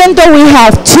thing, even though we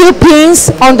have 2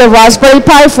 pins on the Raspberry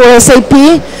Pi for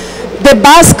SAP, the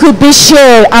bus could be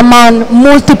shared among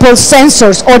multiple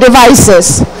sensors or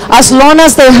devices as long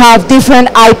as they have different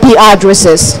IP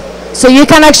addresses. So you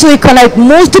can actually connect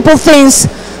multiple things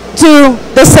to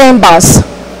the same bus.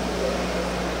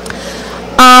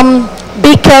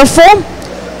 Be careful.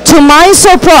 To my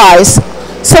surprise,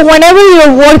 so whenever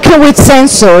you're working with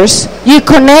sensors, you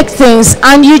connect things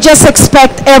and you just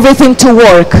expect everything to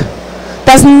work.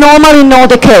 That's normally not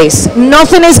the case.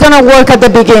 Nothing is going to work at the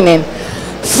beginning.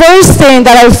 First thing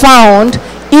that I found,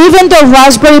 even though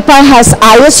Raspberry Pi has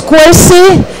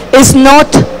I2C, is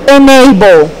not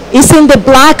enabled. It's in the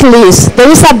blacklist. There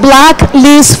is a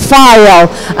blacklist file,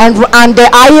 and the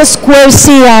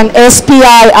I2C and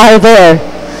SPI are there.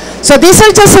 So these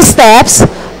are just steps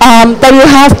that you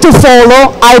have to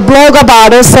follow. I blog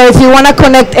about it, so if you want to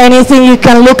connect anything, you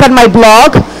can look at my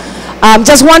blog.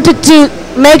 Just wanted to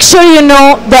make sure you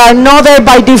know they are not there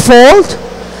by default.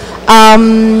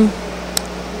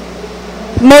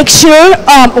 Make sure,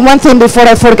 one thing before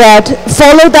I forget,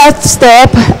 follow that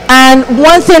step. And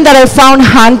one thing that I found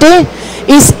handy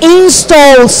is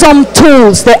install some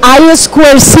tools, the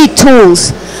I2C tools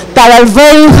that are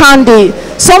very handy.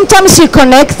 Sometimes you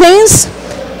connect things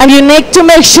and you need to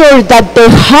make sure that the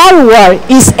hardware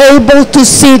is able to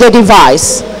see the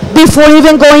device before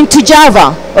even going to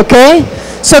Java, okay?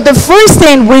 So the first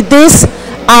thing with these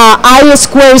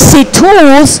I2C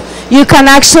tools, you can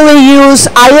actually use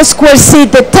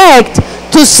I2C detect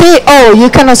to see, oh,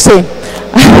 you cannot see.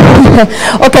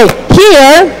 Okay,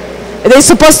 here, there's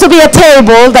supposed to be a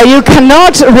table that you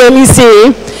cannot really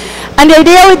see. And the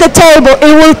idea with the table,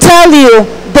 it will tell you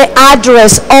the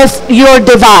address of your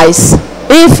device.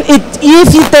 If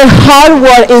the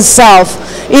hardware itself,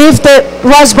 if the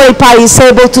Raspberry Pi is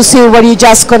able to see what you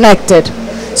just connected.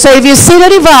 So if you see the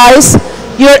device,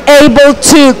 you're able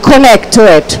to connect to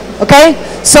it, okay?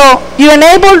 So you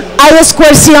enable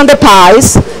I2C on the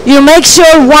Pis. You make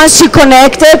sure once you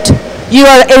connect it, you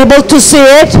are able to see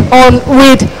it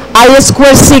with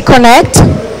I2C Connect.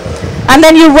 And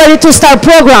then you're ready to start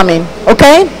programming,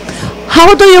 okay?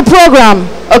 How do you program,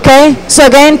 okay? So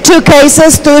again, 2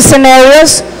 cases, 2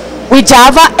 scenarios. With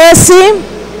Java SE,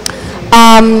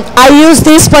 I use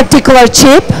this particular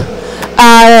chip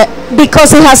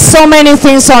because it has so many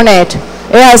things on it.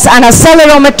 It has an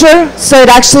accelerometer, so it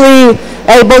actually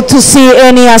able to see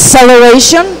any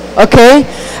acceleration, okay?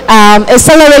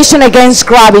 Acceleration against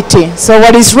gravity. So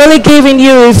what it's really giving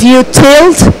you, if you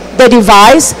tilt the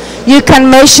device, you can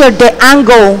measure the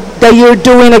angle that you're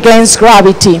doing against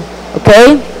gravity,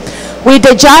 okay? With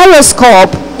the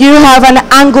gyroscope, you have an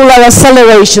angular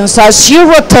acceleration. So as you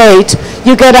rotate,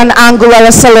 you get an angular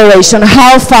acceleration,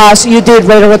 how fast you did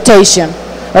the rotation,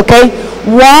 okay?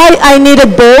 Why I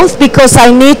needed both? Because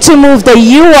I need to move the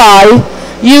UI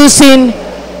using,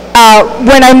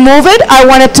 when I move it, I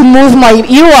wanted to move my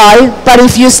UI, but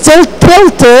if you still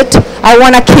tilt it, I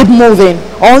want to keep moving.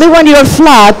 Only when you're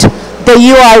flat, the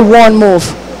UI won't move.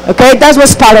 Okay, that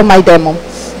was part of my demo.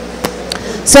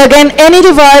 So again, any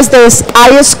device that is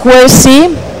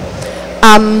I2C,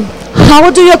 how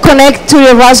do you connect to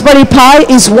your Raspberry Pi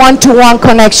is one-to-one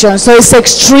connection, so it's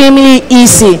extremely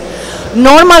easy.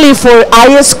 Normally for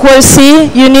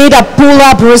I2C, you need a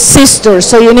pull-up resistor,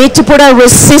 so you need to put a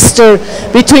resistor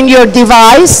between your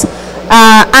device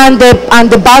and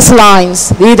the bus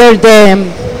lines, either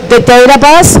the data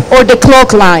bus or the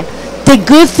clock line. The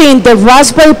good thing, the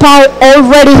Raspberry Pi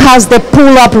already has the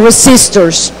pull-up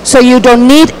resistors, so you don't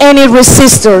need any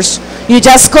resistors. You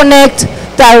just connect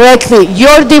directly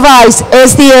your device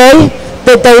SDA,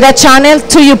 the data channel,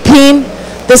 to your pin.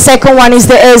 The second one is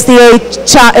the SDA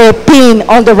pin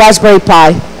on the Raspberry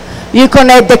Pi. You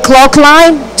connect the clock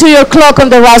line to your clock on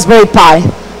the Raspberry Pi.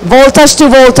 Voltage to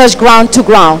voltage, ground to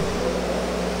ground.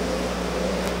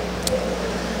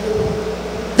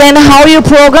 Then how you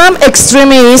program,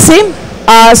 extremely easy.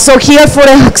 So here, for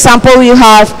example, you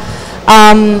have,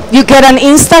 you get an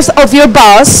instance of your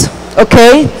bus,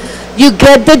 okay? You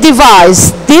get the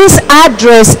device. This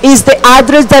address is the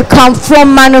address that comes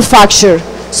from manufacturer.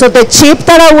 So the chip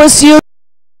that I was using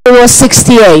was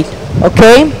 68,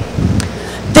 okay?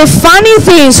 The funny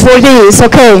things for this,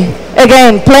 okay,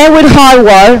 again, playing with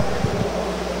hardware,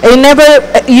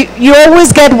 you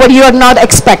always get what you are not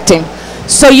expecting.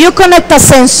 So you connect a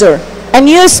sensor, and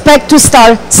you expect to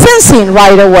start sensing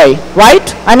right away, right?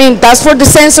 I mean, that's what the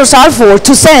sensors are for,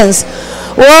 to sense.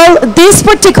 Well, this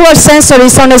particular sensor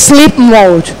is on a sleep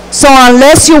mode, so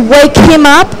unless you wake him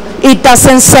up, it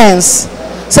doesn't sense.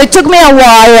 So it took me a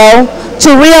while to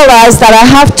realize that I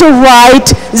have to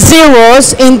write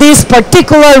zeros in this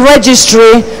particular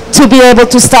registry to be able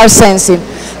to start sensing.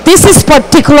 This is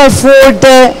particular for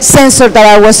the sensor that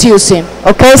I was using,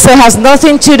 okay? So it has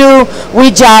nothing to do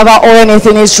with Java or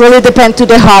anything. It's really depends to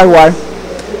the hardware,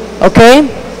 okay?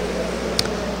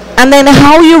 And then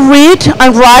how you read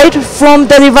and write from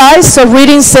the device, so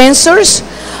reading sensors.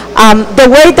 The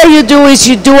way that you do is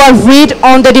you do a read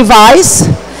on the device,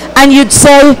 and you'd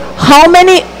say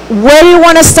where you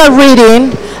want to start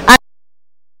reading, and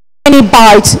how many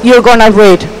bytes you're going to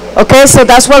read. Okay, so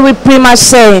that's what we're pretty much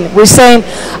saying. We're saying,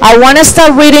 I want to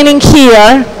start reading in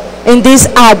here, in this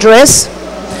address.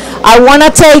 I want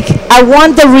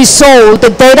the result, the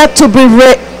data to be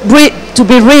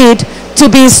read, to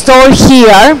be stored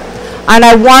here, and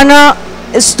I want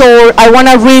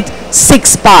to read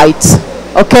 6 bytes,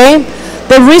 okay?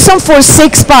 The reason for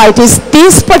 6 bytes is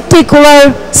this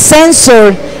particular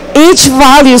sensor, each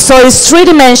value, so it's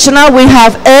three-dimensional, we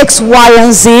have X, Y,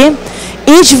 and Z.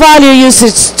 Each value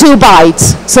uses 2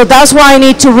 bytes. So that's why I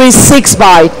need to read 6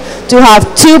 bytes. To have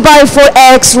 2 bytes for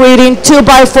X reading, 2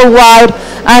 bytes for Y,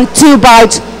 and 2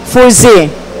 bytes for Z,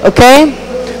 okay?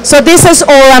 So this is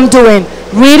all I'm doing.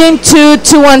 Reading 2,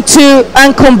 2, and 2,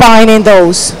 and combining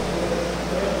those.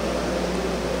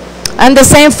 And the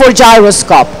same for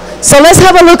gyroscope. So let's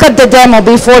have a look at the demo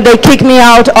before they kick me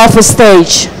out of the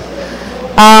stage.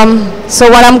 So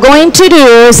what I'm going to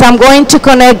do is I'm going to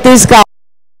connect this guy,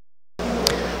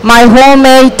 my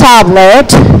homemade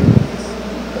tablet.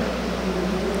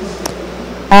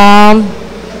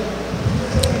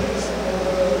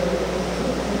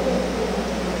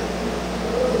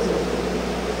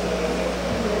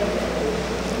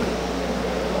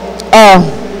 Oh,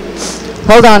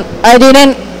 hold on. I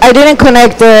didn't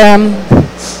connect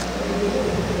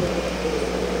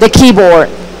the keyboard.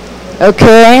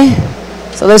 Okay,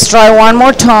 so let's try one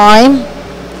more time.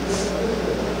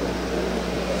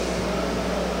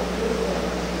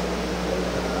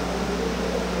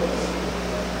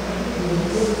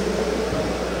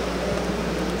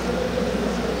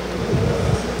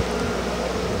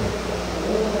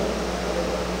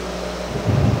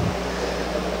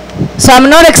 So I'm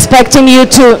not expecting you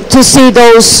to see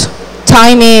those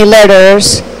tiny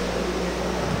letters.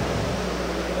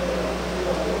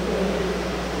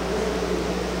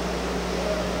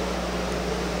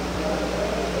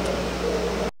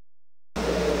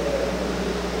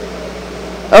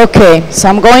 Okay, so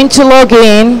I'm going to log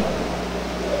in.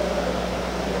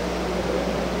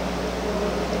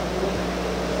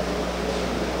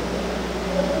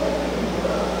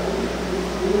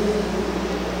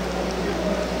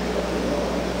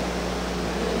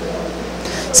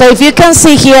 So if you can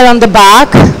see here on the back,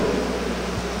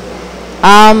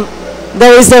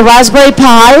 there is the Raspberry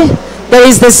Pi, there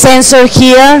is the sensor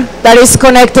here that is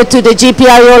connected to the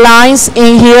GPIO lines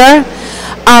in here.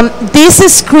 this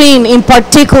screen in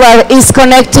particular is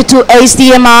connected to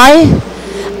HDMI,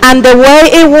 and the way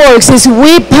it works is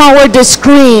we power the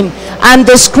screen, and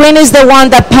the screen is the one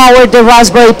that powered the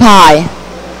Raspberry Pi.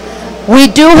 We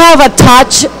do have a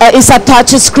touch, it's a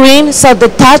touch screen, so the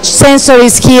touch sensor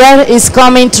is here, is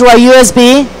coming through a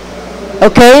USB,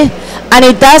 okay? And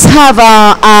it does have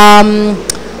a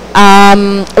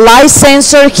light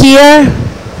sensor here,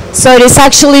 so it is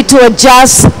actually to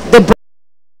adjust the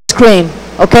screen,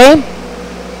 okay?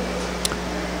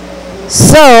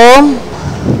 So,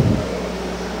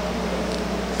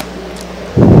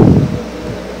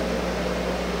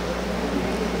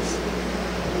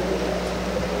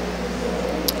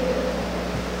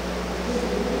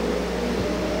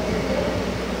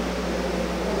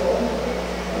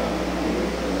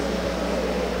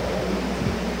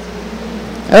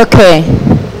 okay.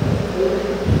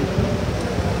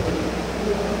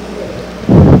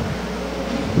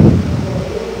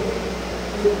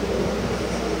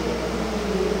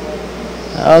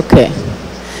 Okay.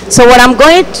 So what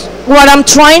I'm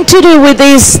trying to do with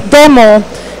this demo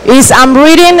is I'm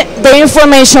reading the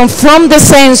information from the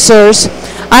sensors,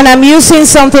 and I'm using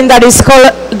something that is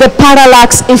called the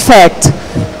parallax effect.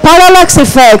 Parallax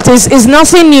effect is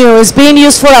nothing new. It's been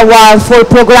used for a while for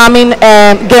programming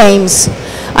games.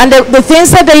 And the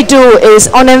things that they do is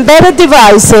on embedded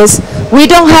devices, we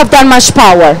don't have that much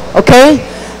power, okay?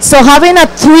 So having a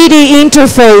 3D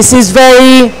interface is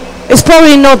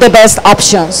probably not the best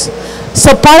options.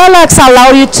 So parallax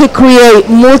allow you to create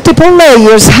multiple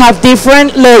layers, have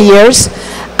different layers,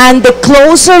 and the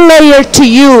closer layer to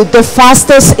you, the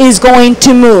fastest is going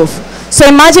to move. So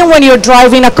imagine when you're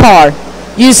driving a car,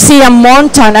 you see a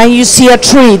mountain and you see a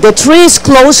tree. The tree is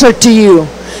closer to you.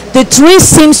 The tree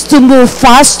seems to move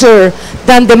faster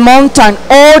than the mountain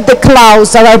or the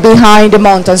clouds that are behind the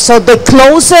mountain. So the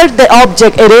closer the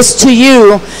object it is to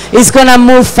you, it's gonna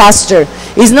move faster.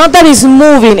 It's not that it's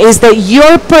moving, it's that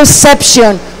your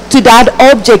perception to that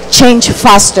object change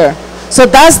faster. So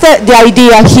that's the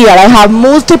idea here. I have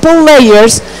multiple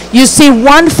layers. You see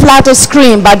one flat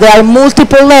screen, but there are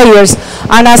multiple layers.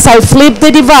 And as I flip the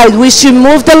device, we should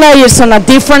move the layers on a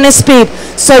different speed,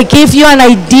 so it gives you an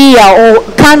idea or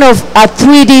kind of a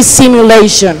 3D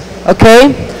simulation,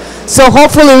 okay? So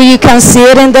hopefully you can see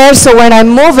it in there. So when I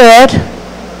move it,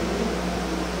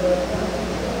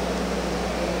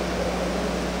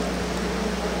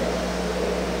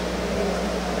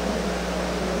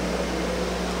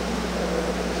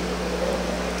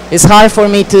 it's hard for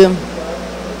me to,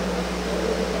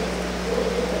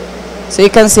 so you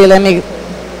can see,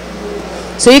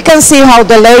 so you can see how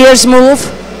the layers move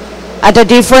at a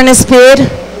different speed.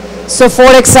 So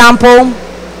for example,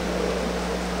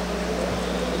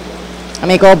 let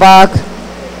me go back.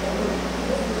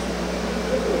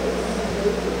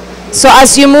 So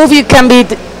as you move, you can be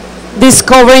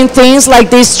discovering things like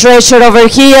this treasure over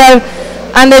here,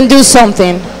 and then do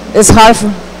something. It's hard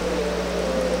for,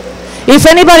 if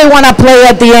anybody want to play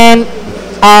at the end,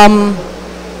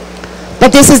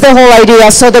 but this is the whole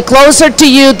idea. So the closer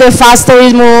to you, the faster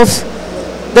it moves.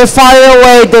 The farther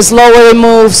away, the slower it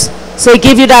moves. So it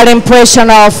gives you that impression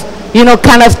of, you know,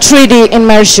 kind of 3D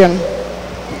immersion.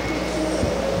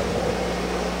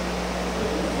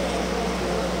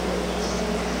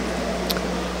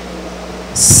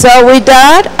 So with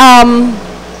that,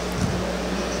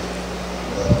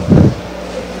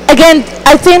 again,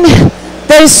 I think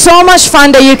there is so much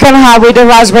fun that you can have with the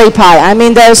Raspberry Pi. I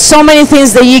mean, there are so many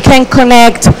things that you can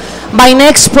connect. My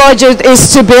next project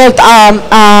is to build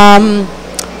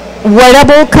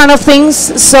wearable kind of things.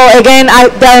 So again,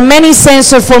 there are many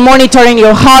sensors for monitoring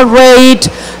your heart rate,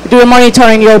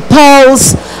 monitoring your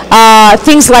pulse,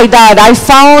 things like that. I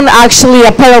found actually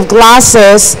a pair of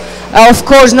glasses, of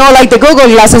course not like the Google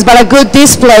glasses, but a good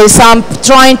display. So I'm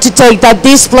trying to take that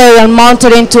display and mount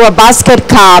it into a basket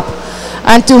cap,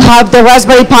 and to have the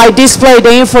Raspberry Pi display the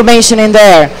information in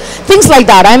there. Things like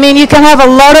that. I mean, you can have a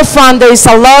lot of fun. There is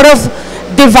a lot of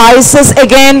devices.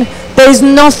 Again, there is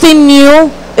nothing new.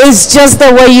 It's just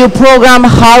the way you program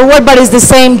hardware, but it's the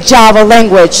same Java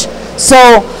language. So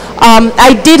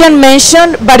I didn't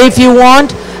mention, but if you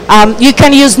want, you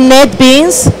can use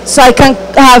NetBeans. So I can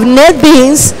have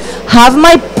NetBeans, have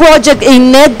my project in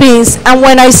NetBeans, and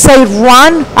when I say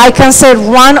run, I can say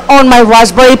run on my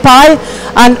Raspberry Pi,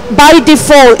 and by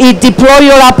default, it deploys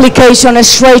your application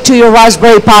straight to your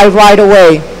Raspberry Pi right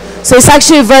away. So it's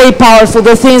actually very powerful,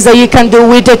 the things that you can do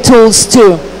with the tools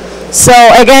too. So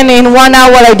again, in 1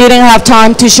 hour, I didn't have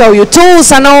time to show you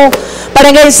tools and all, but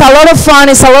again, it's a lot of fun.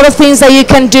 It's a lot of things that you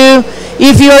can do.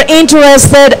 If you're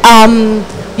interested,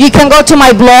 you can go to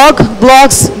my blog,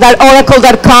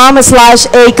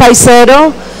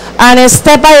 blogs.oracle.com/acaicedo, and it's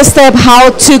step by step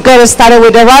how to get started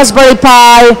with the Raspberry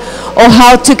Pi, or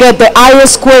how to get the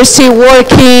I2C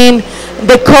working.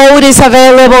 The code is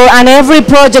available, and every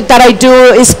project that I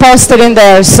do is posted in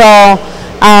there. So,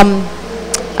 and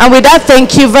with that,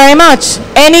 thank you very much.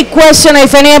 Any question,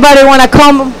 if anybody want to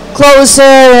come closer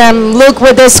and look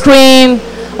with the screen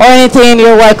or anything,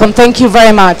 you're welcome. Thank you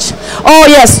very much. Oh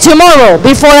yes, tomorrow,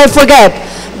 before I forget,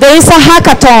 there is a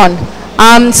hackathon.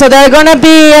 So they're going to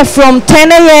be from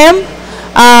 10 a.m.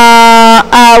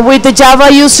 With the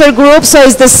Java user group. So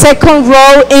it's the second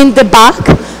row in the back.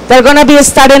 They're going to be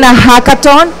starting a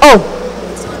hackathon. Oh.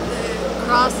 It's on the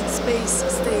cross space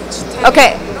stage.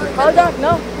 Okay. Hold on.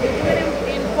 No.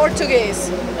 In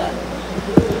Portuguese.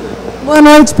 Boa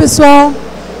noite, pessoal.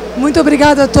 Muito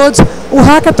obrigada a todos. O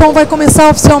hackathon vai começar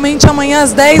oficialmente amanhã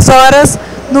às 10 horas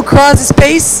no Cross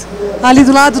Space, ali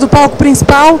do lado do palco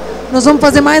principal. Nós vamos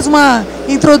fazer mais uma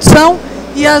introdução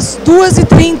e às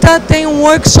 2h30 tem um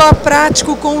workshop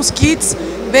prático com os kits.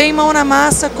 Vem mão na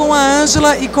massa com a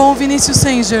Ângela e com o Vinícius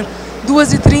Senger.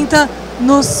 2h30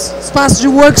 nos espaços de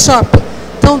workshop.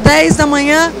 Então 10 da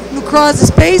manhã no Cross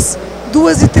Space,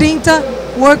 2h30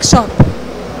 workshop.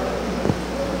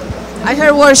 I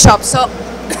heard workshop, so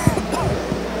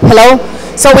hello.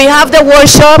 So we have the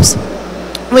workshops.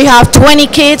 We have 20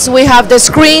 kits. We have the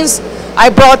screens. I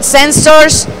brought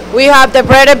sensors. We have the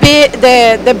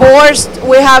the boards.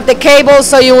 We have the cables,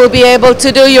 so you will be able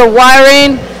to do your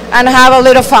wiring and have a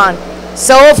little fun.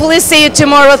 So hopefully see you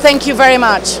tomorrow. Thank you very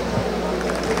much.